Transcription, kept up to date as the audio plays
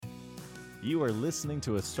You are listening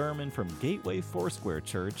to a sermon from Gateway Foursquare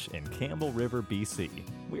Church in Campbell River, BC.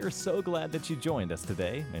 We are so glad that you joined us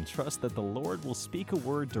today and trust that the Lord will speak a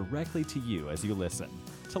word directly to you as you listen.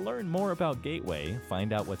 To learn more about Gateway,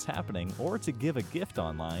 find out what's happening, or to give a gift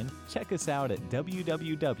online, check us out at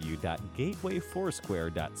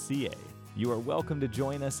www.gatewayfoursquare.ca. You are welcome to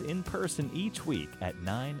join us in person each week at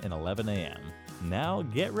 9 and 11 a.m. Now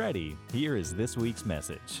get ready. Here is this week's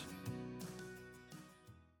message.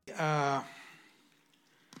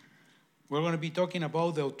 We're going to be talking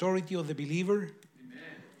about the authority of the believer. Amen.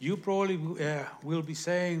 You probably will be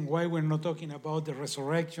saying why we're not talking about the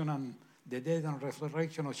resurrection and the death and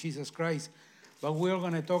resurrection of Jesus Christ, but we're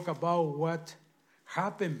going to talk about what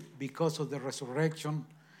happened because of the resurrection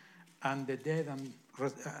and the death and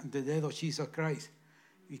the death of Jesus Christ,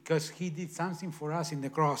 because He did something for us in the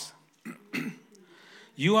cross.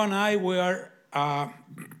 You and I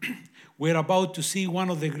we're about to see one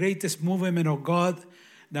of the greatest movements of God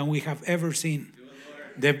that we have ever seen.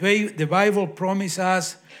 The Bible promises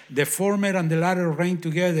us the former and the latter rain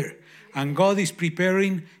together. And God is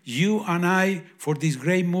preparing you and I for this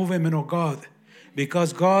great movement of God.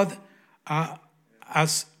 Because God,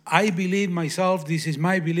 as I believe myself, this is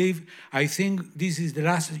my belief, I think this is the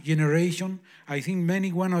last generation. I think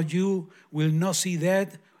many one of you will not see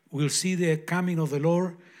that, will see the coming of the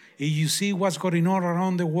Lord. If you see what's going on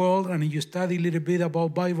around the world and you study a little bit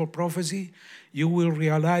about Bible prophecy, you will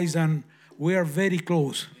realize that we are very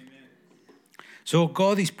close. Amen. So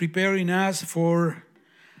God is preparing us for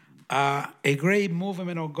a great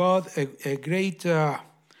movement of God, a great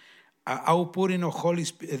outpouring of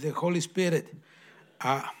the Holy Spirit,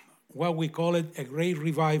 what we call it, a great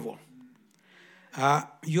revival.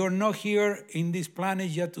 You're not here in this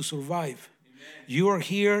planet yet to survive. You are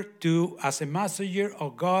here as a messenger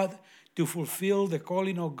of God, to fulfill the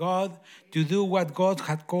calling of God, to do what God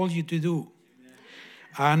had called you to do.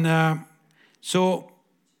 Amen. And so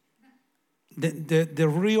the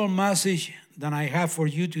real message that I have for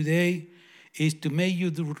you today is to make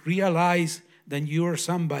you to realize that you are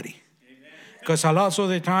somebody. Because a lot of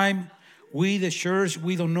the time, we, the church,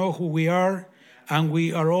 we don't know who we are, and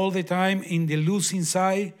we are all the time in the losing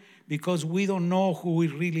side because we don't know who we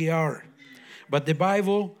really are. But the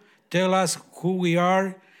Bible tells us who we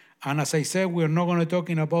are. And as I said, we're not going to be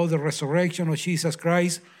talking about the resurrection of Jesus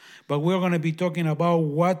Christ, but we're going to be talking about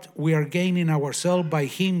what we are gaining ourselves by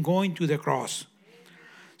Him going to the cross.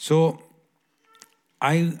 So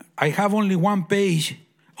I have only one page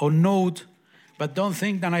of note, but don't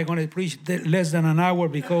think that I'm going to preach less than an hour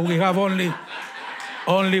because we have only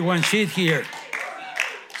one sheet here.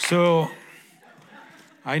 So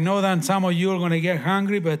I know that some of you are going to get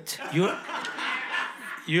hungry, but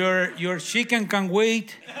your chicken can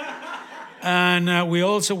wait, and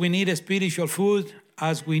we need a spiritual food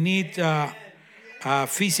as we need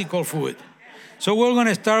physical food. So we're going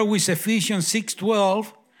to start with Ephesians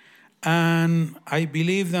 6:12, and I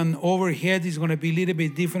believe that overhead is going to be a little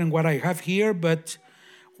bit different than what I have here, but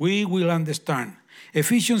we will understand.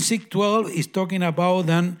 Ephesians 6:12 is talking about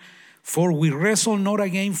then, for we wrestle not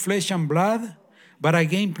against flesh and blood, but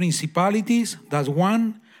against principalities, that's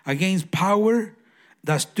one, against power,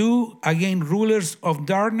 that's two, against rulers of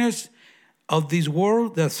darkness of this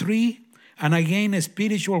world, that's three, and against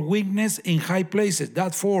spiritual weakness in high places,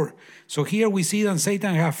 that's four. So here we see that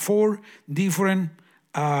Satan have four different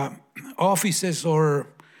offices or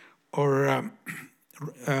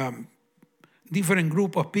different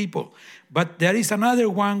group of people. But there is another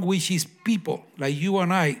one which is people, like you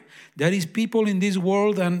and I. There is people in this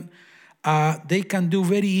world, and they can do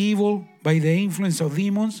very evil by the influence of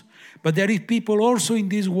demons. But there is people also in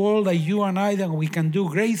this world like you and I that we can do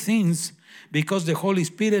great things because the Holy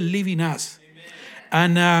Spirit lives in us.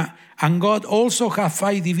 Amen. And God also has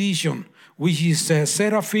 5 divisions, which is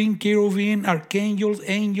seraphim, cherubim, archangels,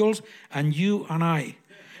 angels, and you and I.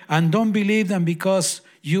 And don't believe that because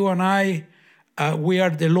you and I, we are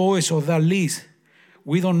the lowest of that list.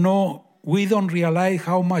 We don't realize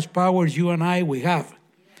how much power you and I we have.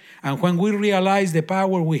 And when we realize the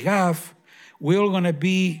power we have, we're going to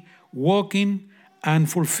be walking and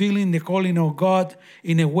fulfilling the calling of God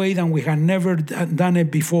in a way that we have never done it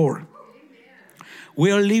before. We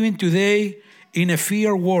are living today in a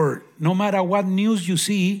fear world. No matter what news you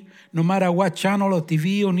see, no matter what channel of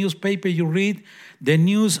TV or newspaper you read, the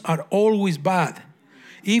news are always bad.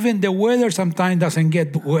 Even the weather sometimes doesn't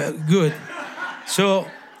get good.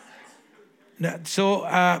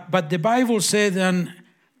 But the Bible said that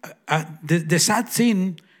the sad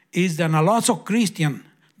thing is that a lot of Christians,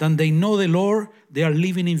 that they know the Lord, they are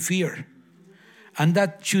living in fear. And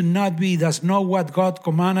that should not be. That's not what God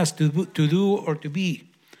commands us to do or to be.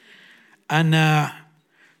 And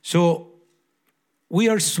so we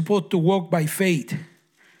are supposed to walk by faith.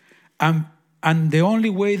 And the only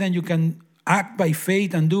way that you can act by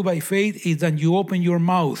faith and do by faith is that you open your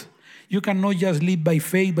mouth. You cannot just live by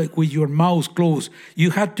faith but with your mouth closed.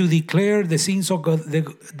 You have to declare the sins of God,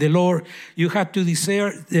 the Lord. You have to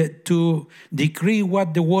decree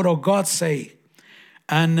what the word of God say.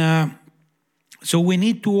 And so we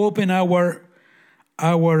need to open our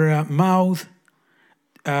mouth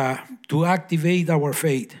to activate our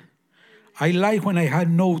faith. I like when I had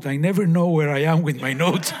notes. I never know where I am with my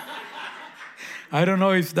notes. I don't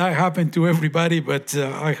know if that happened to everybody, but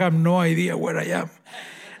I have no idea where I am.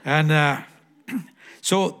 And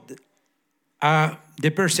so the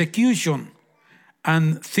persecution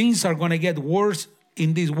and things are going to get worse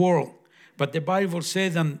in this world. But the Bible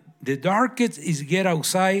says that the darkest is get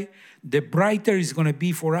outside, the brighter is going to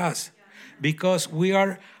be for us. Because we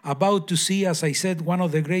are about to see, as I said, one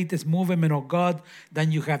of the greatest movements of God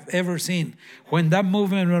that you have ever seen. When that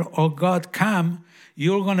movement of God comes,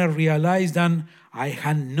 you're going to realize that I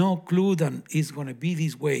had no clue that it's going to be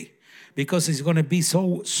this way. Because it's going to be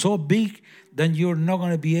so big that you're not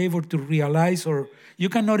going to be able to realize, or you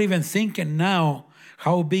cannot even think now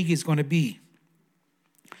how big it's going to be.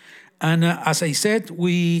 And as I said,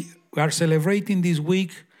 we are celebrating this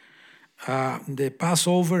week the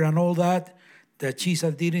Passover and all that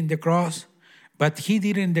Jesus did in the cross. But he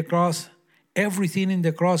did in the cross, everything in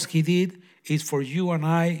the cross he did is for you and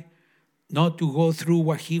I not to go through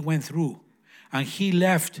what he went through. And he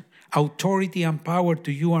left authority and power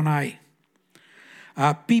to you and I.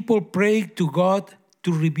 People pray to God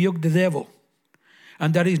to rebuke the devil.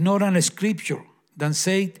 And there is not a scripture that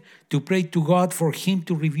says to pray to God for him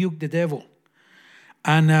to rebuke the devil.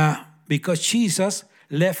 And because Jesus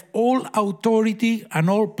left all authority and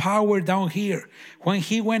all power down here. When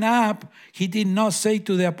he went up, he did not say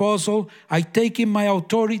to the apostle, I take in my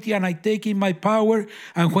authority and I take in my power,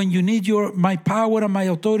 and when you need my power and my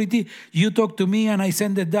authority, you talk to me and I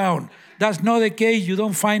send it down. That's not the case. You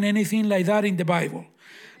don't find anything like that in the Bible.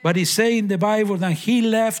 But it says in the Bible that he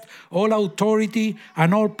left all authority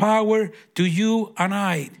and all power to you and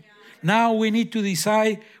I. Now we need to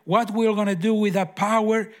decide what we're going to do with that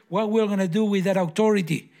power, what we're going to do with that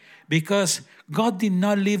authority. Because God did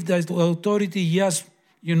not leave that authority just,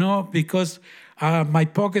 because my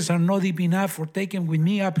pockets are not deep enough for taking with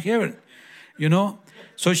me up heaven,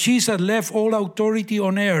 So Jesus left all authority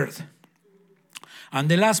on earth. And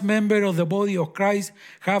the last member of the body of Christ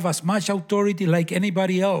have as much authority like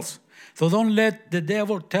anybody else. So don't let the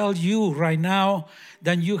devil tell you right now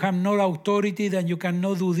that you have no authority, that you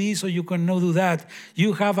cannot do this or you cannot do that.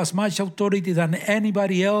 You have as much authority than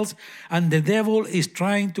anybody else, and the devil is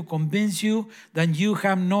trying to convince you that you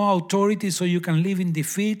have no authority, so you can live in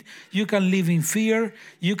defeat, you can live in fear,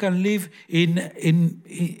 you can live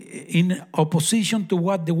in opposition to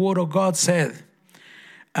what the Word of God said.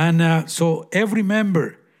 And so every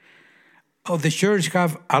member of the church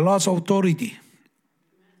have a lot of authority.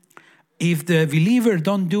 If the believer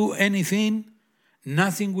don't do anything,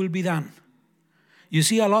 nothing will be done. You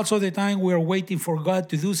see, a lot of the time we are waiting for God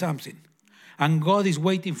to do something. And God is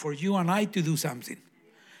waiting for you and I to do something.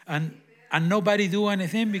 And nobody do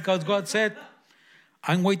anything because God said,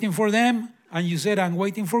 I'm waiting for them. And you said, I'm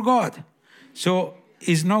waiting for God. So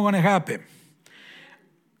it's not going to happen.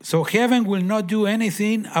 So heaven will not do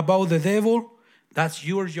anything about the devil. That's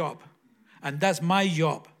your job. And that's my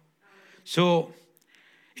job. So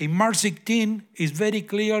in Mark 16 is very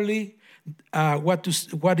clearly what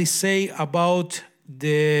is say about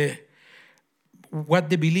what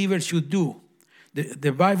the believer should do.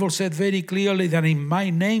 The Bible said very clearly that in my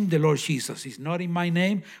name, the Lord Jesus. It's not in my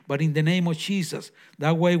name, but in the name of Jesus.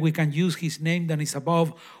 That way we can use his name that is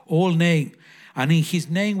above all name. And in his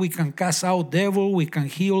name we can cast out devil, we can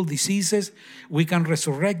heal diseases, we can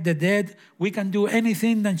resurrect the dead. We can do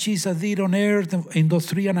anything that Jesus did on earth in those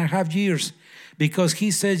 3.5 years. Because he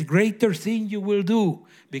says, greater thing you will do,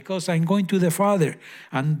 because I'm going to the Father,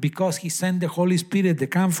 and because he sent the Holy Spirit, the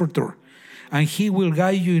Comforter, and he will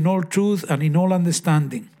guide you in all truth and in all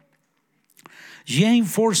understanding.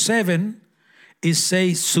 James 4:7, it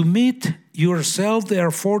says, submit yourself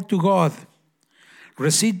therefore to God.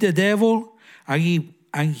 Resist the devil, and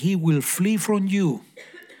he will flee from you.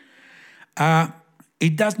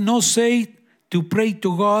 It does not say to pray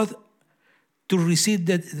to God to receive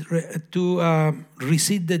the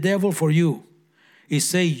devil for you. It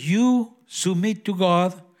says you submit to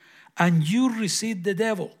God and you receive the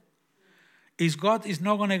devil. God is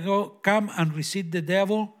not going to come and receive the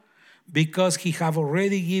devil because he have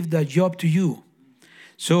already given the job to you.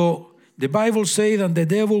 So the Bible says that the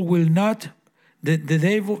devil will not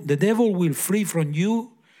The devil will flee from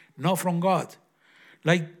you, not from God.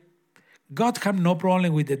 Like, God have no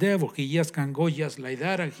problem with the devil. He just can go just like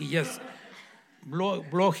that, and he just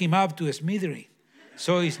blow him up to a smithy.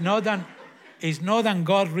 So it's not that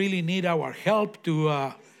God really need our help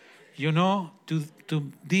to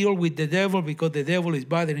deal with the devil, because the devil is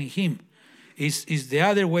bothering him. It's the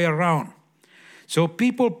other way around. So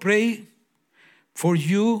people pray for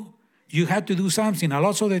you. You have to do something. A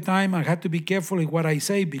lot of the time, I have to be careful with what I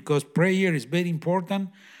say, because prayer is very important,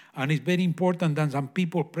 and it's very important that some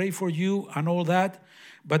people pray for you and all that.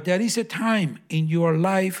 But there is a time in your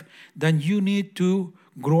life that you need to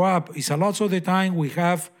grow up. It's a lot of the time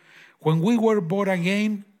when we were born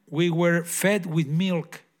again, we were fed with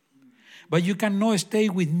milk. But you cannot stay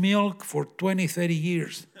with milk for 20, 30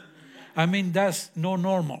 years. I mean, that's not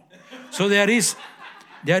normal. So there is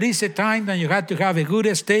a time that you have to have a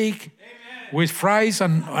good steak with fries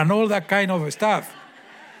and all that kind of stuff.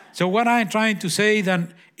 So what I'm trying to say, that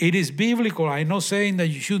it is biblical. I'm not saying that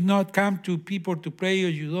you should not come to people to pray, or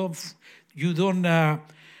you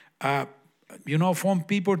don't phone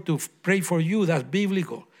people to pray for you. That's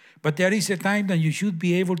biblical. But there is a time that you should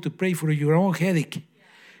be able to pray for your own headache,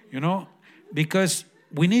 because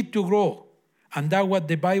we need to grow. And that's what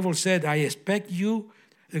the Bible said. I expect you,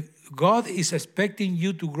 God is expecting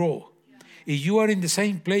you to grow. If you are in the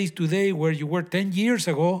same place today where you were 10 years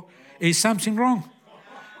ago, is something wrong.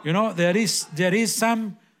 There is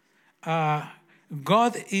some,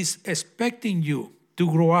 God is expecting you to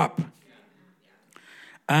grow up.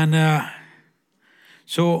 And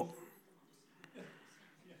so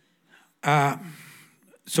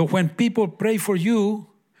when people pray for you,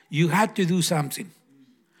 you have to do something.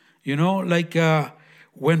 Like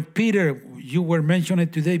when Peter, you were mentioning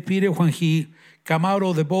today, Peter, when he came out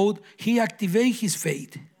of the boat, he activated his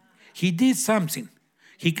faith. He did something.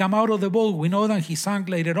 He came out of the boat. We know that he sank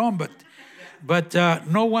later on, but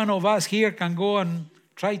no one of us here can go and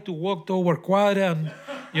try to walk over water, and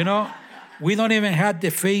we don't even have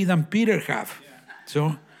the faith that Peter have.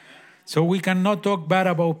 So we cannot talk bad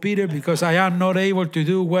about Peter, because I am not able to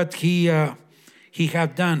do what he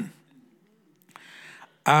have done.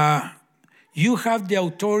 You have the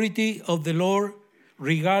authority of the Lord,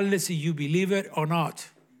 regardless if you believe it or not.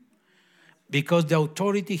 Because the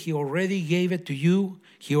authority, he already gave it to you.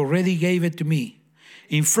 He already gave it to me.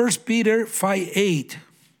 In 1 Peter 5:8,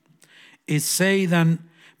 it says that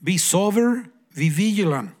be sober, be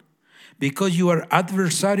vigilant, because your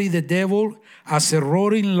adversary, the devil, as a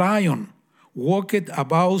roaring lion, walketh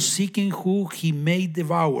about seeking who he may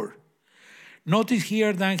devour. Notice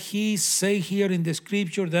here that he say here in the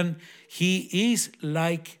scripture that he is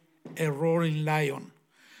like a roaring lion.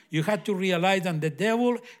 You have to realize that the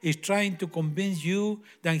devil is trying to convince you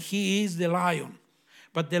that he is the lion.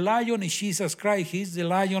 But the lion is Jesus Christ. He's the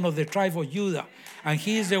lion of the tribe of Judah. And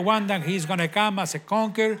he is the one that he's going to come as a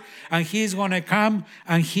conqueror. And he's going to come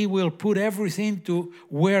and he will put everything to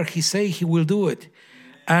where he say he will do it.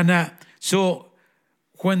 And so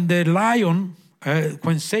when the lion,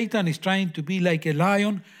 when Satan is trying to be like a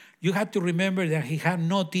lion, you have to remember that he has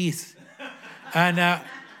no teeth. And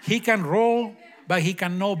he can roll, but he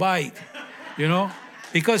cannot bite,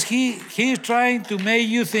 because he is trying to make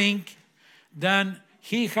you think that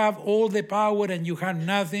he have all the power and you have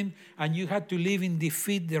nothing, and you have to live in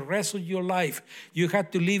defeat the rest of your life. You have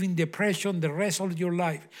to live in depression the rest of your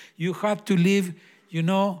life. You have to live,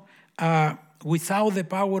 without the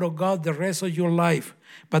power of God the rest of your life.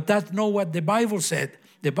 But that's not what the Bible said.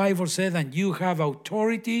 The Bible said that you have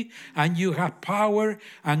authority and you have power,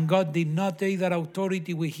 and God did not take that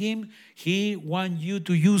authority with him. He wants you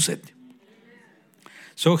to use it.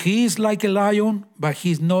 So he is like a lion, but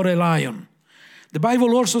he's not a lion. The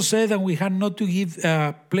Bible also said that we have not to give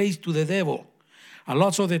place to the devil. A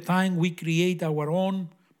lot of the time we create our own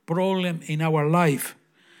problem in our life.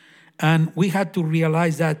 And we have to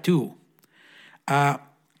realize that too.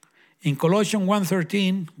 In Colossians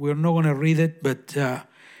 1:13, we're not going to read it, but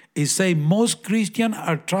it says most Christians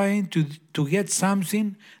are trying to get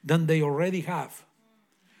something that they already have.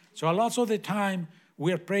 So a lot of the time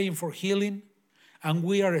we are praying for healing, and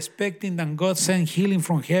we are expecting that God send healing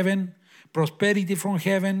from heaven, prosperity from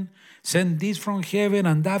heaven, send this from heaven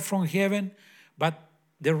and that from heaven. But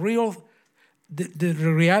the reality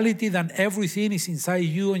that everything is inside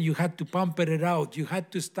you, and you have to pump it out. You have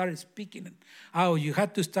to start speaking it out. You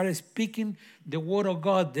have to start speaking the word of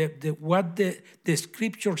God, what the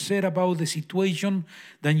scripture said about the situation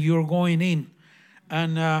that you're going in.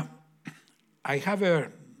 And I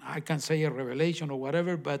can say a revelation or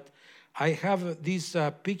whatever, but I have this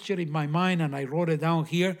picture in my mind, and I wrote it down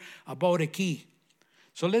here about a key.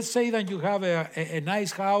 So let's say that you have a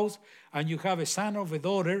nice house and you have a son or a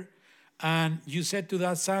daughter, and you said to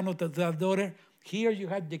that son or to that daughter, here you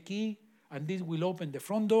have the key, and this will open the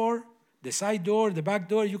front door, the side door, the back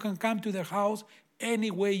door. You can come to the house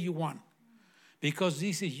any way you want, because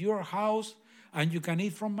this is your house, and you can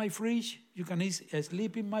eat from my fridge, you can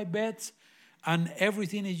sleep in my beds, and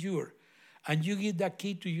everything is yours. And you give that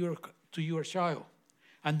key to your child.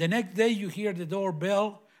 And the next day you hear the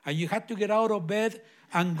doorbell, and you had to get out of bed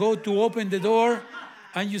and go to open the door,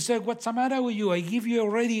 and you say, what's the matter with you? I give you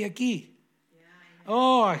already a key.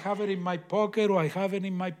 Oh, I have it in my pocket, or I have it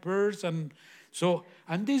in my purse. And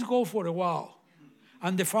this goes for a while.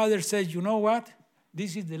 And the father says, you know what?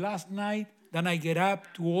 This is the last night that I get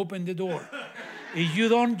up to open the door. If you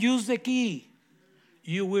don't use the key,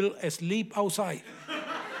 you will sleep outside.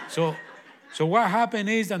 So what happened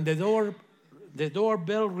is that the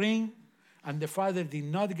doorbell ring, and the father did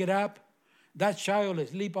not get up. That child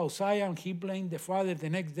sleep outside, and he blamed the father the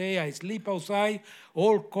next day. I sleep outside,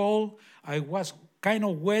 all cold. I was kind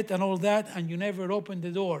of wet and all that, and you never opened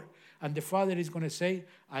the door. And the father is going to say,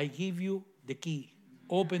 I give you the key.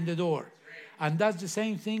 Open the door. And that's the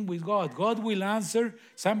same thing with God. God will answer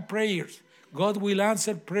some prayers. God will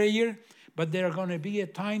answer prayer, but there are going to be a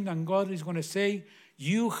time when God is going to say,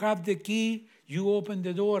 you have the key, you open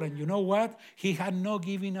the door. And you know what? He had not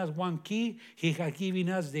given us one key. He had given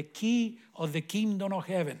us the key of the kingdom of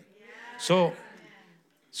heaven. Yeah.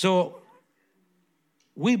 So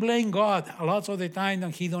we blame God a lot of the time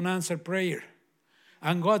that he don't answer prayer.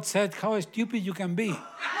 And God said, how stupid you can be.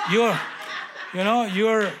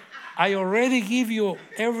 I already give you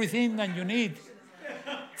everything that you need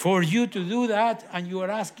for you to do that, and you are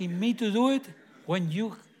asking me to do it when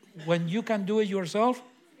you can do it yourself.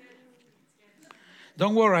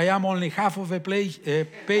 Don't worry, I am only half of a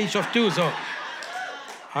page of 2.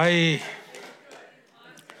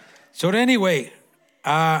 So anyway,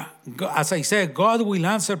 as I said, God will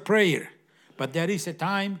answer prayer, but there is a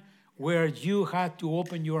time where you have to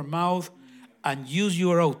open your mouth and use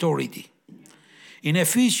your authority. In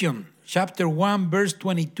Ephesians chapter 1, verse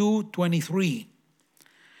 22-23,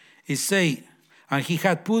 it says, and he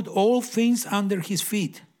had put all things under his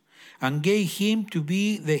feet, and gave him to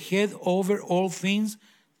be the head over all things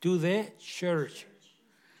to the church.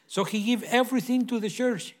 So he gave everything to the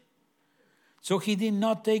church. So he did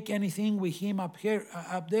not take anything with him up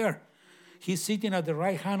there. He's sitting at the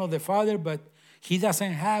right hand of the Father, but he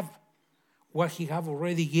doesn't have what he have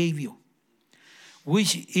already gave you,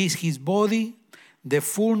 which is his body, the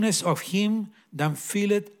fullness of him that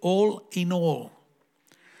filleth all in all.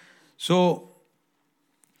 So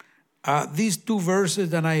these 2 verses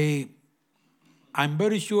that I'm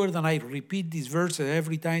very sure that I repeat these verses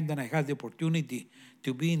every time that I have the opportunity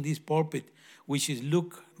to be in this pulpit, which is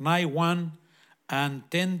Luke 9:1 and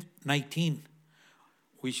 10:19,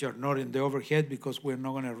 which are not in the overhead because we're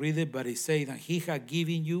not going to read it, but it says that he has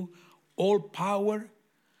given you all power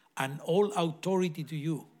and all authority to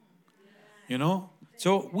you. You know?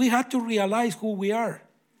 So we have to realize who we are.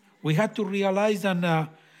 We have to realize that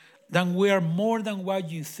we are more than what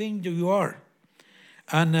you think you are.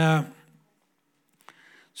 And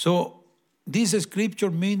so this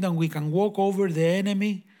scripture means that we can walk over the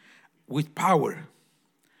enemy with power.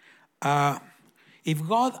 If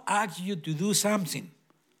God asks you to do something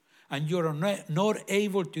and you're not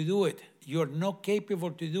able to do it, you're not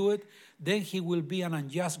capable to do it, then he will be an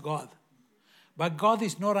unjust God. But God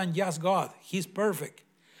is not an unjust God. He's perfect.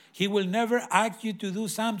 He will never ask you to do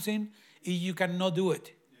something if you cannot do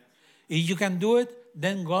it. If you can do it,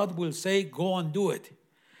 then God will say, go and do it.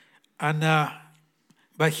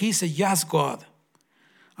 But he's a just God.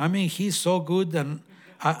 I mean, he's so good. And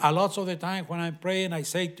a lot of the time when I'm praying, I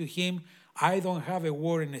say to him, I don't have a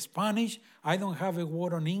word in Spanish. I don't have a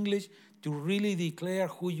word in English to really declare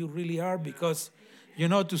who you really are, because,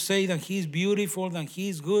 to say that he's beautiful, that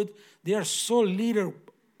he's good, there are so little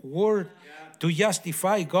words to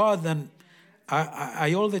justify God. And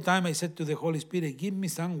I all the time I said to the Holy Spirit, give me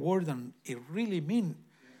some word and it really means,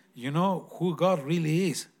 who God really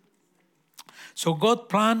is. So God's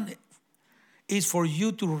plan is for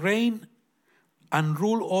you to reign and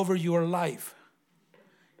rule over your life.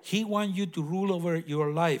 He wants you to rule over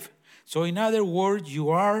your life. So in other words, you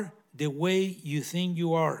are the way you think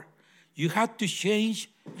you are. You have to change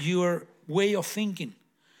your way of thinking.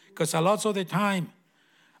 Because a lot of the time,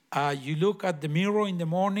 you look at the mirror in the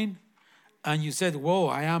morning and you said, whoa,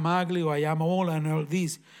 I am ugly, or I am old, and all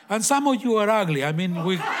this. And some of you are ugly. I mean,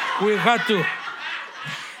 we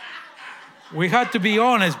had to be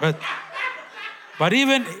honest, but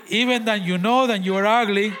even that that you are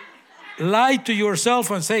ugly, lie to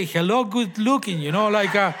yourself and say, hello, good looking,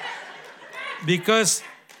 because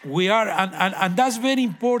we are, and that's very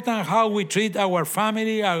important how we treat our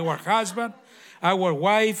family, our husband, our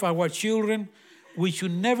wife, our children. We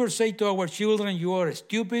should never say to our children, you are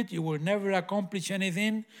stupid, you will never accomplish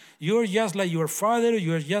anything. You're just like your father,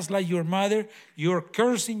 you're just like your mother, you're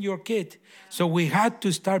cursing your kid. So we had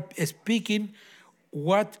to start speaking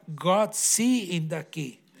what God see in the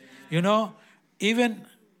kid. Even,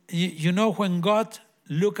 when God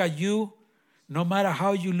look at you, no matter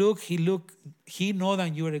how you look, he know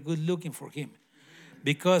that you are good looking for him.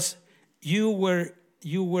 Because you were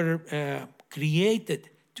created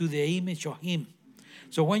to the image of him.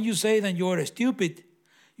 So when you say that you are stupid,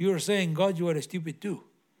 you are saying, God, you are stupid too.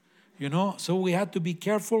 So we have to be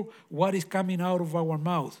careful what is coming out of our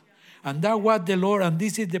mouth. And that's what the Lord, and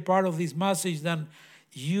this is the part of this message, that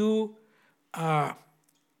you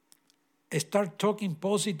start talking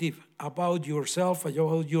positive about yourself,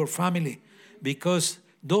 about your family, because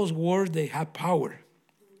those words, they have power.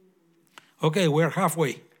 Okay, we're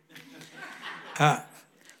halfway.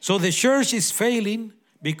 So the church is failing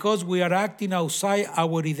because we are acting outside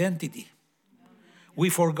our identity. We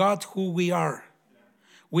forgot who we are.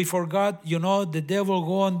 We forgot, the devil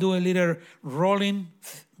go and do a little rolling,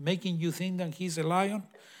 making you think that he's a lion.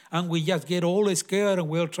 And we just get all scared and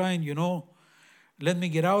we're trying, let me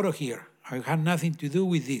get out of here. I had nothing to do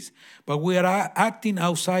with this. But we are acting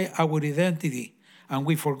outside our identity and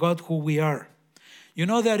we forgot who we are.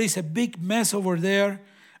 There is a big mess over there,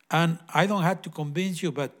 and I don't have to convince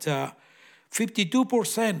you, but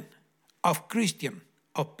 52% of Christian,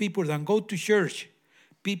 of people that go to church,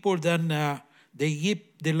 people that they give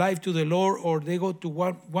their life to the Lord, or they go to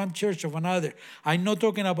one church of another. I'm not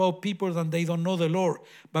talking about people that they don't know the Lord,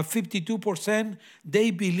 but 52%,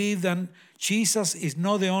 they believe that Jesus is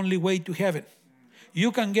not the only way to heaven.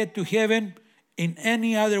 You can get to heaven in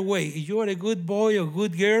any other way. If you are a good boy or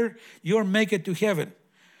good girl, you'll make it to heaven.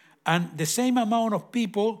 And the same amount of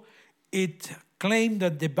people, it claim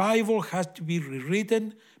that the Bible has to be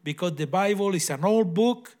rewritten because the Bible is an old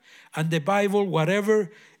book, and the Bible,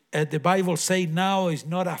 whatever the Bible say now, is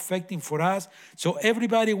not affecting for us. So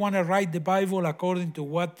everybody want to write the Bible according to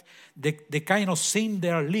what the kind of sin they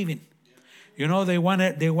are living. They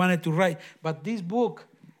wanted to write. But this book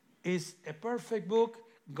is a perfect book.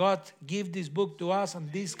 God gave this book to us,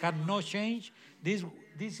 and this cannot change. This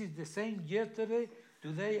is the same yesterday,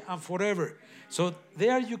 today, and forever. So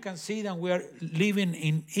there you can see that we are living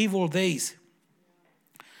in evil days.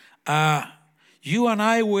 You and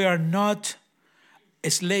I, we are not a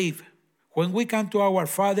slave. When we come to our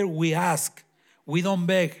Father, we ask. We don't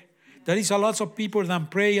beg. There is a lot of people that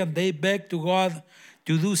pray and they beg to God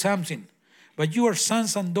to do something. But you are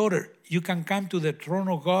sons and daughters. You can come to the throne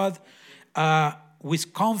of God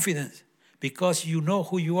with confidence, because you know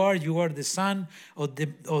who you are. You are the son of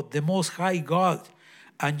the Most High God.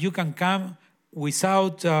 And you can come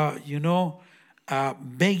without,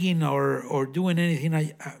 begging or doing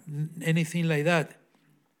anything like that.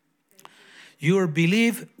 Your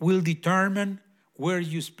belief will determine where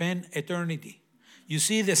you spend eternity. You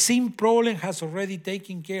see, the sin problem has already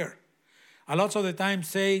taken care. A lot of the time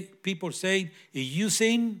people say, if you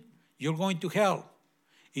sin, you're going to hell.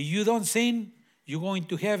 If you don't sin, you're going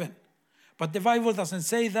to heaven. But the Bible doesn't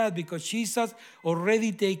say that, because Jesus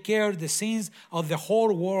already take care of the sins of the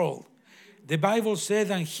whole world. The Bible says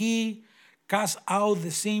that he cast out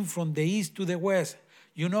the sin from the east to the west.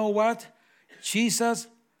 You know what? Jesus,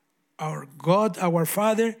 our God, our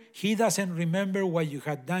Father, he doesn't remember what you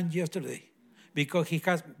had done yesterday. Because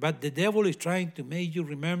but the devil is trying to make you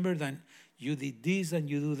remember that you did this and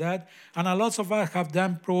you do that. And a lot of us have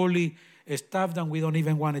done probably stuff that we don't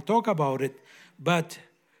even want to talk about it. But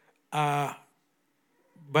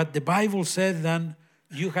the Bible said that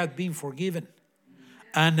you have been forgiven.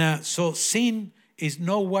 And so sin is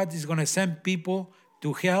not what is going to send people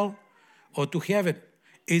to hell or to heaven.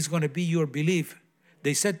 It's going to be your belief.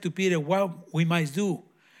 They said to Peter, what we must do?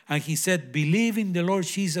 And he said, believe in the Lord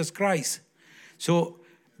Jesus Christ. So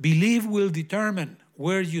belief will determine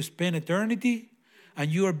where you spend eternity,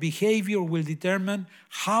 and your behavior will determine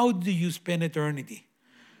how do you spend eternity.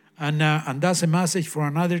 And that's a message for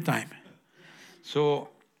another time. So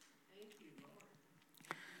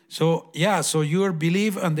your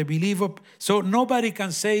belief and the belief of... So nobody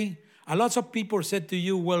can say... A lot of people said to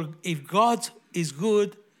you, well, if God is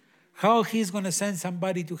good, how he's going to send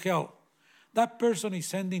somebody to hell? That person is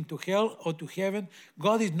sending to hell or to heaven.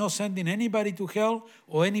 God is not sending anybody to hell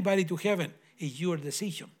or anybody to heaven. It's your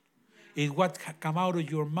decision. It's what come out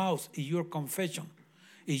of your mouth. It's your confession.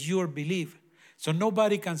 It's your belief. So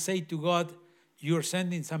nobody can say to God, you're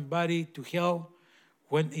sending somebody to hell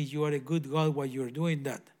when you are a good God while you're doing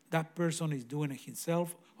that. That person is doing it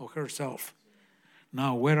himself or herself.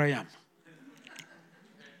 Now, where I am.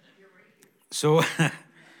 So,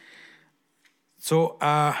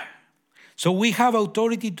 so we have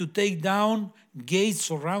authority to take down gates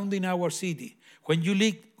surrounding our city. When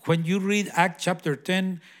you read Acts chapter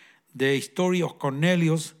 10, the story of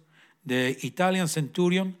Cornelius, the Italian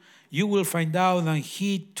centurion, you will find out that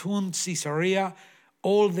he turned Caesarea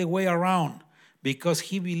all the way around because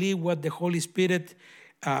he believed what the Holy Spirit,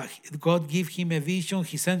 God gave him a vision.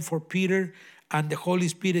 He sent for Peter, and the Holy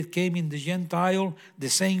Spirit came in the Gentile the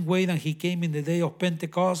same way that he came in the day of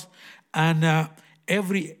Pentecost. And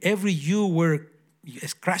every Jew were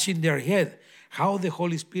scratching their head how the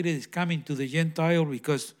Holy Spirit is coming to the Gentile,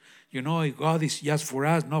 because, God is just for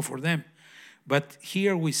us, not for them. But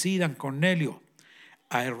here we see that Cornelius,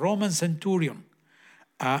 a Roman centurion,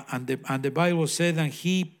 and the Bible said that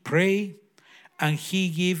he prayed and he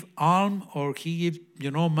gave alms, or he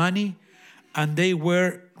gave, money, and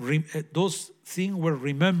those things were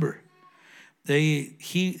remembered.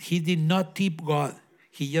 He did not tip God.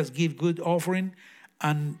 He just gave good offering,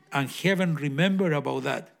 and heaven remembered about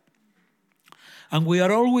that. And we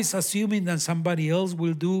are always assuming that somebody else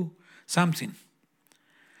will do something.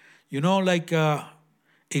 Like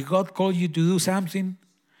if God called you to do something,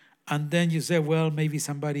 and then you say, well, maybe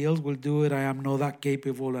somebody else will do it. I am not that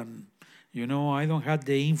capable, and, I don't have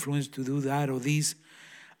the influence to do that or this.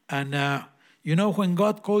 And, when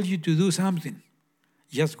God calls you to do something,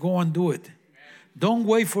 just go and do it. Don't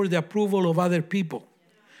wait for the approval of other people.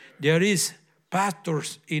 There is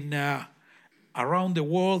pastors around the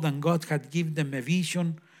world, and God had given them a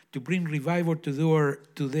vision to bring revival to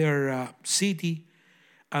their city,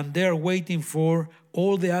 and they're waiting for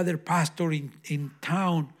all the other pastors in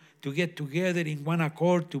town to get together in one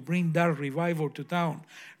accord to bring that revival to town.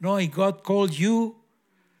 No, if God calls you,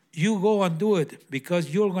 you go and do it,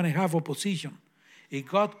 because you're going to have opposition. If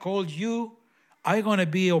God calls you, I'm going to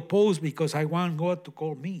be opposed because I want God to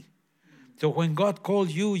call me. So when God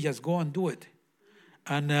calls you, just go and do it.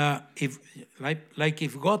 And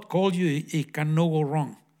if God called you, it cannot go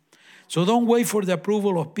wrong. So don't wait for the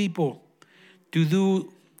approval of people to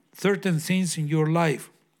do certain things in your life.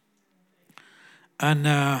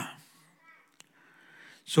 And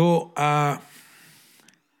so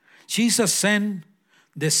Jesus sent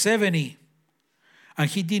the 70, and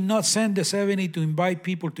he did not send the 70 to invite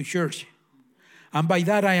people to church. And by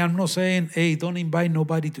that, I am not saying, hey, don't invite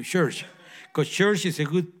nobody to church, because church is a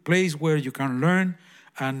good place where you can learn,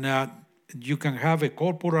 and you can have a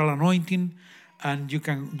corporal anointing, and you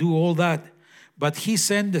can do all that. But he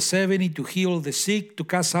sent the 70 to heal the sick, to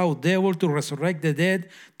cast out devils, to resurrect the dead,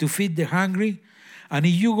 to feed the hungry. And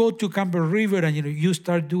if you go to Campbell River and you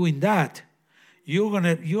start doing that, you're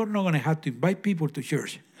not gonna have to invite people to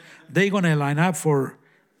church. They're gonna line up for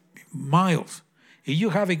miles. If you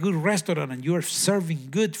have a good restaurant and you're serving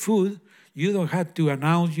good food, you don't have to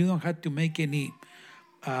announce, you don't have to make any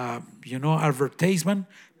advertisement.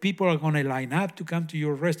 People are gonna line up to come to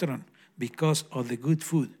your restaurant because of the good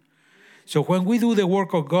food. So when we do the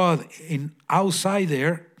work of God outside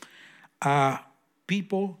there,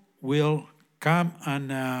 people will come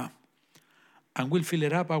and will fill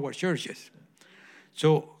it up our churches.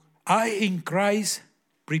 So I in Christ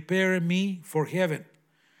prepare me for heaven.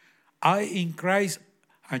 I in Christ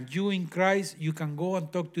and you in Christ, you can go and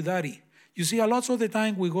talk to Daddy. You see, a lot of the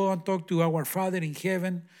time we go and talk to our Father in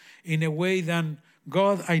heaven in a way that,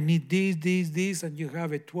 God, I need this, and you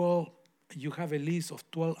have a list of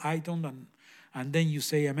 12 items, and then you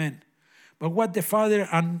say amen. But what the Father,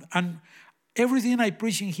 and everything I'm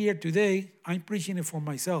preaching here today, I'm preaching it for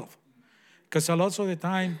myself. Because a lot of the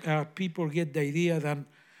time, people get the idea that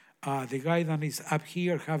the guy that is up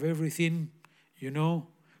here have everything,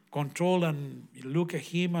 control, and look at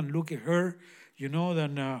him and look at her,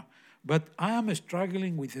 but I am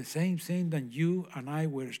struggling with the same thing that you and I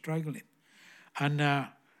were struggling. And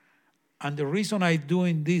the reason I'm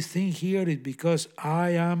doing this thing here is because I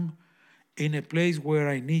am in a place where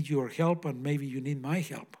I need your help, and maybe you need my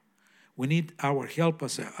help. We need our help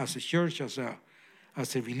as a church, as a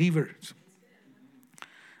believer.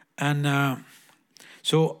 And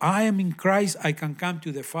so I am in Christ. I can come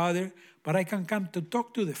to the Father, but I can come to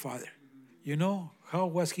talk to the Father. How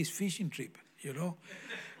was his fishing trip?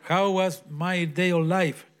 How was my day of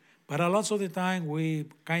life? But a lot of the time we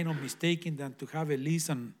kind of mistaken than to have a list,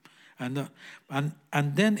 and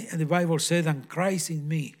then the Bible said, and Christ in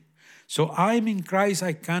me. So I'm in Christ,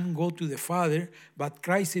 I can go to the Father, but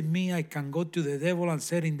Christ in me, I can go to the devil and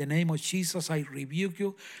say, in the name of Jesus, I rebuke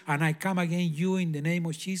you, and I come against you in the name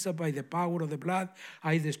of Jesus by the power of the blood.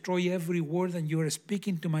 I destroy every word that you are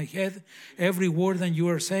speaking to my head, every word that you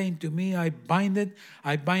are saying to me, I bind it.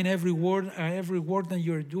 I bind every word that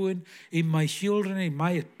you are doing in my children, in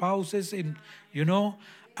my spouses,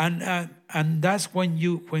 and that's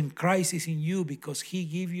when Christ is in you, because he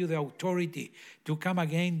gives you the authority to come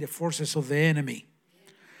against the forces of the enemy.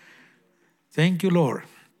 Thank you, Lord.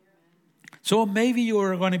 So maybe you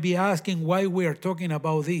are going to be asking why we are talking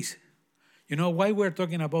about this. Why we're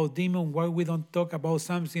talking about demon, why we don't talk about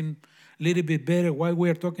something a little bit better, why we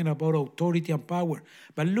are talking about authority and power.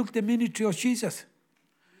 But look the ministry of Jesus.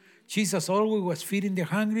 Jesus always was feeding the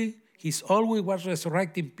hungry. He always was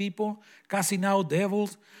resurrecting people, casting out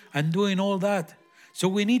devils, and doing all that. So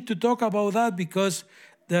we need to talk about that, because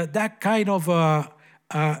that kind of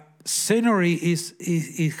scenery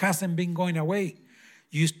it hasn't been going away.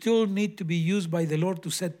 You still need to be used by the Lord to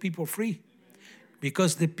set people free,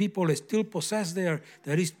 because the people are still possessed there.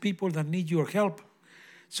 There is people that need your help.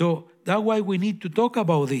 So that's why we need to talk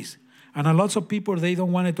about this. And a lot of people, they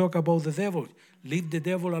don't want to talk about the devil. Leave the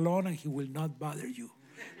devil alone and he will not bother you.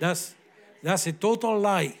 That's a total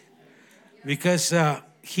lie, because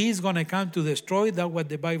he's going to come to destroy. That's what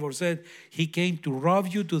the Bible said. He came to rob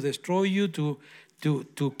you, to destroy you, to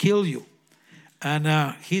kill you.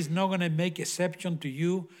 And he's not going to make exception to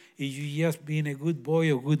you if you just being a good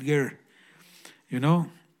boy or good girl.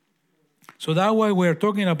 So that's why we're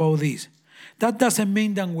talking about this. That doesn't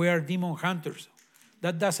mean that we are demon hunters.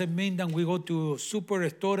 That doesn't mean that we go to a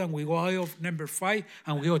superstore and we go aisle number 5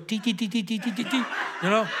 and we go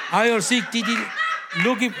aisle 6,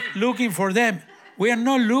 looking for them. We are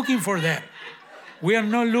not looking for them. We are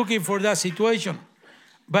not looking for that situation.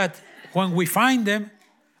 But when we find them,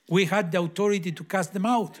 we have the authority to cast them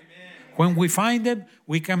out. Amen. When we find them,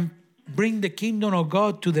 we can bring the kingdom of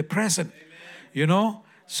God to the present. Amen.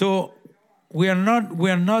 So we are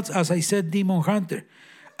not, as I said, demon hunter.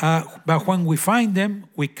 But when we find them,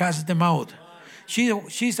 we cast them out.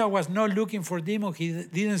 Jesus was not looking for demons. He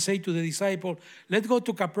didn't say to the disciple, let's go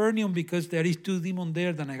to Capernaum because there is 2 demons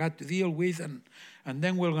there that I got to deal with, and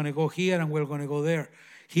then we're going to go here and we're going to go there.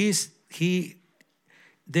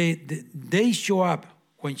 They show up.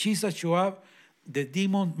 When Jesus show up, the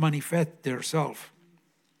demons manifest themselves.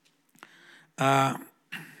 When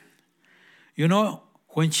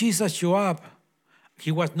Jesus show up,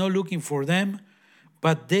 he was not looking for them,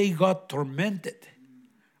 but they got tormented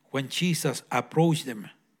when Jesus approached them.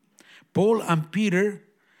 Paul and Peter,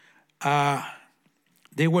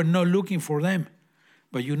 they were not looking for them.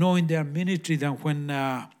 But in their ministry, that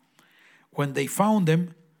when they found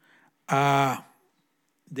them,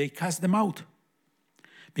 they cast them out.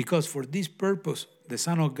 Because for this purpose, the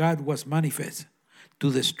Son of God was manifest,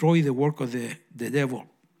 to destroy the work of the devil.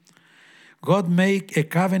 God made a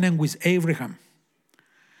covenant with Abraham.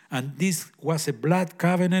 And this was a blood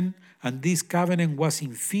covenant, and this covenant was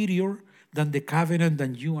inferior than the covenant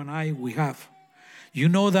that you and I, we have.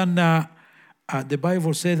 That the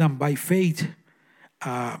Bible said, and by faith,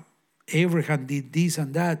 Abraham did this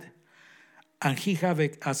and that, and he have,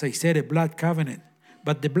 as I said, a blood covenant.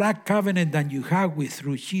 But the blood covenant that you have with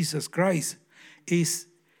through Jesus Christ is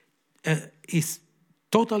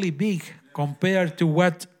totally big compared to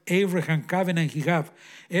what Abraham covenant he have.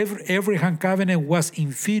 Abraham covenant was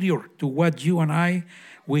inferior to what you and I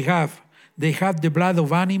we have. They have the blood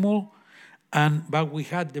of animal, but we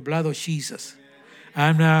had the blood of Jesus.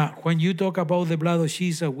 And when you talk about the blood of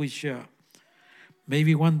Jesus, which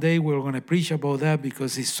maybe one day we're going to preach about that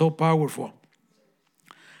because it's so powerful.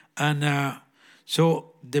 And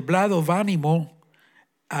so the blood of animal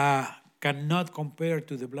cannot compare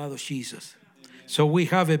to the blood of Jesus. So we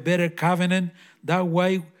have a better covenant. That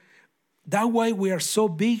way we are so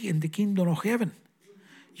big in the kingdom of heaven.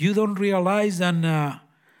 You don't realize that.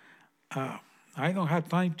 I don't have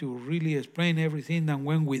time to really explain everything that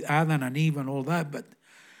went with Adam and Eve and all that, but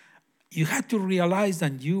you have to realize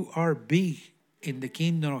that you are big in the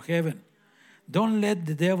kingdom of heaven. Don't let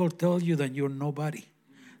the devil tell you that you're nobody.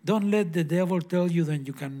 Don't let the devil tell you that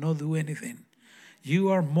you cannot do anything. You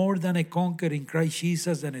are more than a conqueror in Christ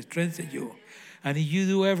Jesus that strengthens you. And if you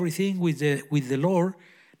do everything with the Lord,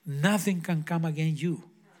 nothing can come against you.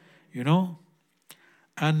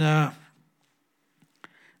 And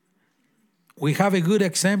we have a good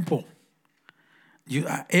example.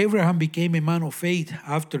 Abraham became a man of faith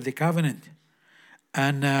after the covenant.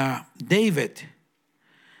 And David,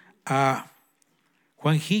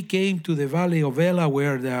 when he came to the valley of Elah,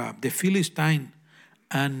 where the Philistine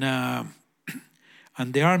and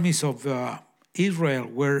and the armies of Israel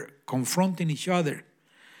were confronting each other,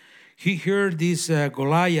 he heard this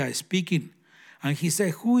Goliath speaking, and he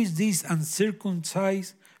said, "Who is this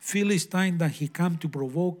uncircumcised Philistine that he come to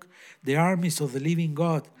provoke the armies of the living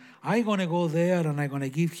God? I'm going to go there and I'm going to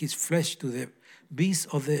give his flesh to the beasts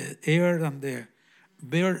of the air and the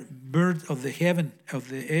birds of the heaven, of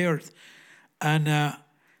the earth." And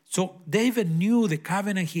so David knew the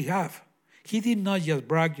covenant he had. He did not just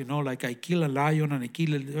brag, like I kill a lion and I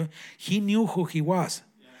kill a... He knew who he was.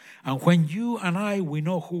 Yeah. And when you and we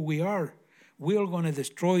know who we are going to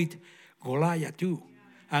destroy Goliath too.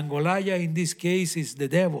 Yeah. And Goliath in this case is the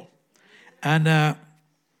devil. And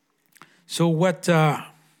so what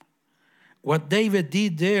David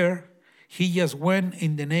did there, he just went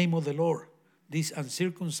in the name of the Lord. This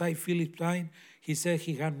uncircumcised Philistine, he said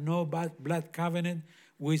he had no blood covenant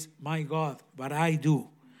with my God, but I do.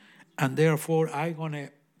 And therefore,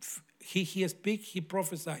 he speak, he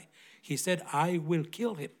prophesied. He said, I will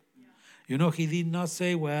kill him. Yeah. He did not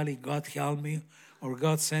say, well, if God helped me, or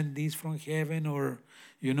God sent this from heaven, or,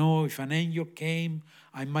 if an angel came,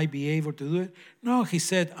 I might be able to do it. No, he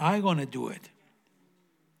said, I'm going to do it.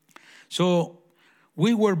 So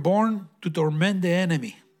we were born to torment the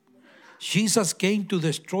enemy. Jesus came to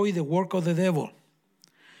destroy the work of the devil.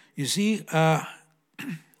 You see,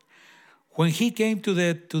 when he came to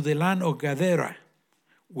the land of Gadara,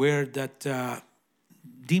 where that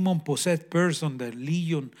demon-possessed person, that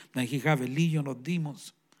he have a legion of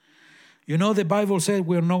demons. The Bible said,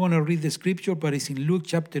 we're not going to read the scripture, but it's in Luke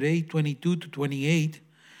chapter 8, 22 to 28.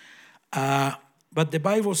 But the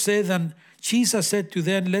Bible says, and Jesus said to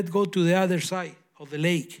them, let's go to the other side of the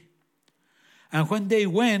lake. And when they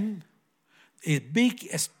went, a big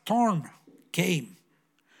storm came.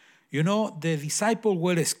 The disciples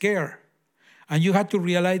were scared. And you had to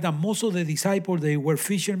realize that most of the disciples, they were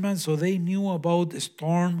fishermen, so they knew about the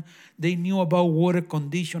storm, they knew about water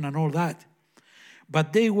condition and all that.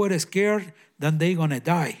 But they were scared that they're going to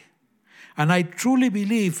die. And I truly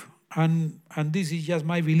believe, and this is just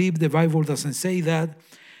my belief, the Bible doesn't say that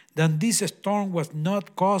this storm was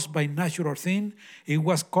not caused by natural thing. It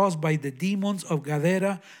was caused by the demons of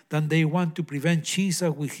Gadara, that they want to prevent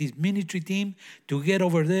Jesus with his ministry team to get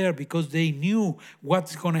over there, because they knew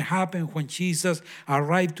what's going to happen when Jesus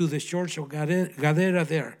arrived to the church of Gadara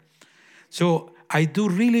there. So I do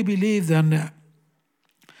really believe that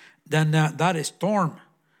storm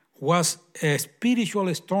was a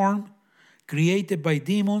spiritual storm created by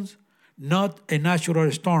demons, not a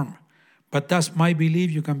natural storm. But that's my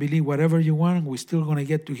belief. You can believe whatever you want. We're still going to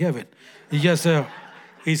get to heaven. It's just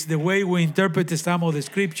it's the way we interpret some of the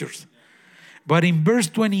scriptures. But in verse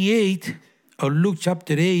 28 of Luke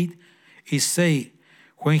chapter 8, it say,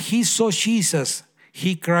 when he saw Jesus,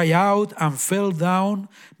 he cried out and fell down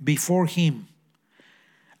before him.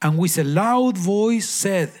 And with a loud voice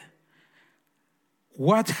said,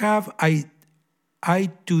 what have I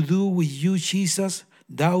to do with you, Jesus,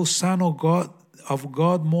 thou Son of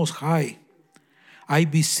God Most High? I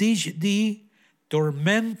beseech thee,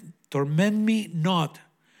 torment me not,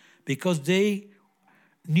 because they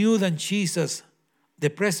knew that Jesus, the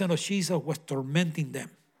presence of Jesus, was tormenting them.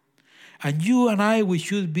 And you and we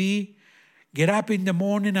should get up in the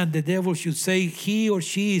morning and the devil should say he or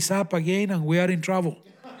she is up again and we are in trouble.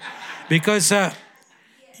 Because,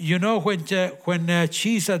 when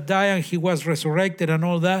Jesus died and he was resurrected and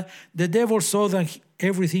all that, the devil saw that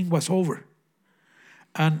everything was over.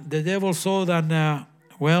 And the devil saw that,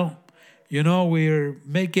 we're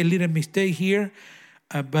making a little mistake here,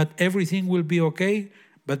 but everything will be okay.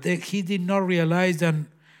 But he did not realize that a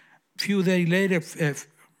few days later,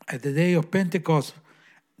 at the day of Pentecost,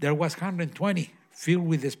 there was 120 filled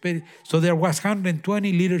with the Spirit. So there was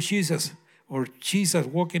 120 little Jesus, or Jesus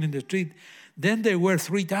walking in the street. Then there were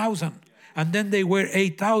 3,000, and then they were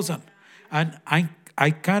 8,000. And I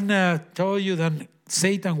can tell you that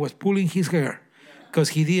Satan was pulling his hair, because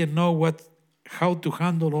he didn't know how to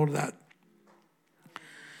handle all that.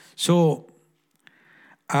 So,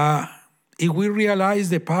 if we realize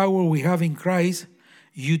the power we have in Christ,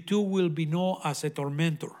 you too will be known as a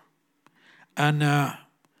tormentor. And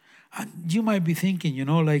you might be thinking,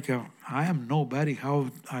 I am nobody, how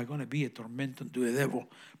am I going to be a tormentor to the devil?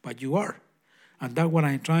 But you are. And that's what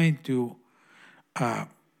I'm trying to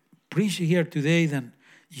preach here today, that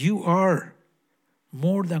you are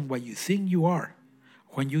more than what you think you are.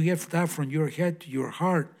 When you get that from your head to your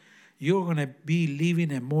heart, you're going to be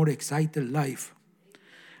living a more excited life.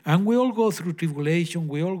 And we all go through tribulation.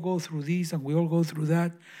 We all go through this and we all go through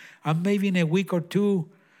that. And maybe in a week or two,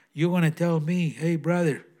 you're going to tell me, hey,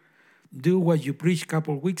 brother, do what you preached a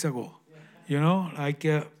couple of weeks ago.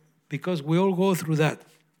 because we all go through that.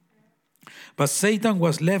 But Satan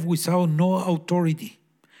was left without no authority,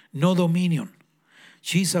 no dominion.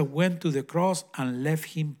 Jesus went to the cross and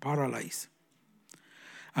left him paralyzed.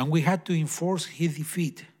 And we had to enforce his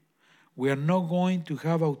defeat. We are not going to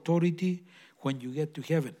have authority when you get to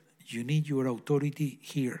heaven. You need your authority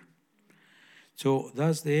here. So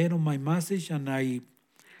that's the end of my message, and I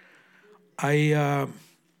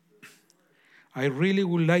really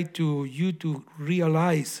would like you to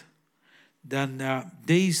realize that the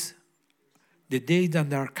days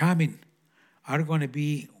that are coming are going to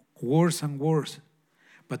be worse and worse.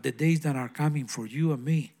 But the days that are coming for you and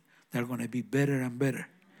me, they're going to be better and better.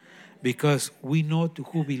 Because we know to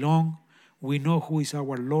who belong, we know who is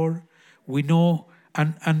our Lord, we know,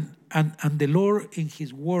 and the Lord in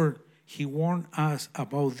His Word, He warned us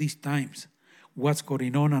about these times, what's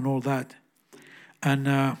going on and all that.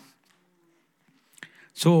 And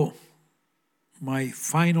so my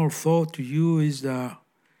final thought to you is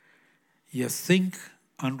you think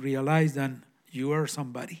and realize that you are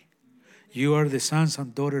somebody. You are the sons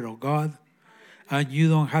and daughters of God, and you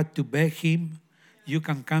don't have to beg Him. You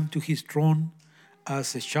can come to His throne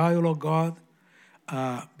as a child of God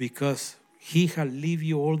because He has given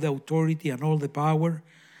you all the authority and all the power,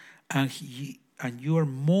 and you are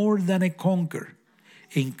more than a conqueror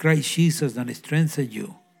in Christ Jesus that strengthens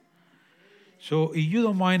you. So if you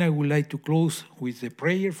don't mind, I would like to close with a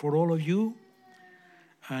prayer for all of you,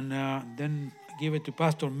 and then give it to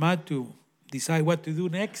Pastor Matt to decide what to do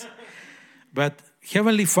next. But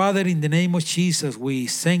Heavenly Father, in the name of Jesus, we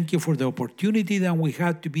thank you for the opportunity that we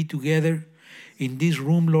had to be together in this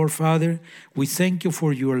room, Lord Father. We thank you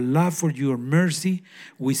for your love, for your mercy.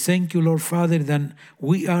 We thank you, Lord Father, that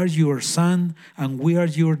we are your son and we are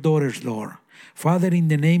your daughters, Lord. Father, in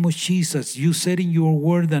the name of Jesus, you said in your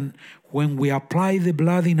word that when we apply the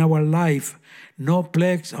blood in our life, no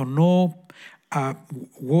plagues or no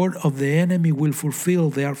word of the enemy will fulfill.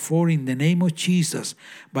 Therefore, in the name of Jesus,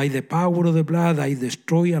 by the power of the blood, I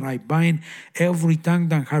destroy and I bind every tongue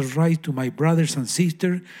that has rise to my brothers and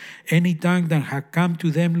sisters, any tongue that has come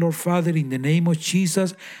to them, Lord Father, in the name of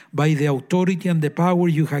Jesus, by the authority and the power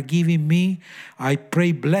you have given me. I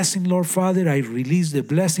pray blessing, Lord Father. I release the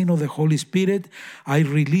blessing of the Holy Spirit. I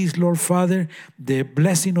release, Lord Father, the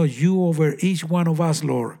blessing of you over each one of us,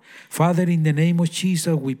 Lord. Father, in the name of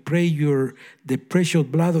Jesus, we pray the precious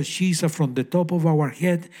blood of Jesus from the top of our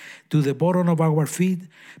head to the bottom of our feet,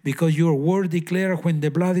 because your word declares when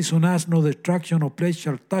the blood is on us, no destruction or plague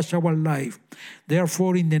shall touch our life.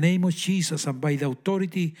 Therefore, in the name of Jesus and by the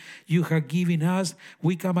authority you have given us,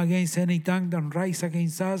 we come against any tongue that rise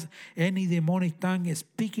against us, any demonic tongue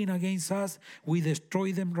speaking against us. We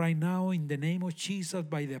destroy them right now in the name of Jesus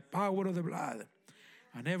by the power of the blood.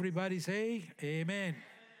 And everybody say, amen.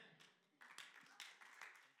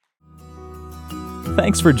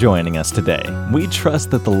 Thanks for joining us today. We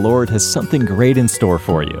trust that the Lord has something great in store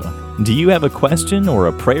for you. Do you have a question or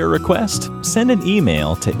a prayer request? Send an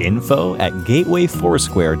email to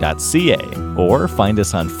info@gatewayfoursquare.ca or find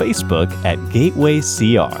us on Facebook at Gateway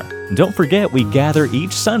CR. Don't forget, we gather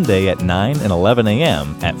each Sunday at 9 and 11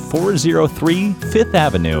 a.m. at 403 5th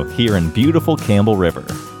Avenue here in beautiful Campbell River.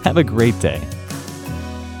 Have a great day.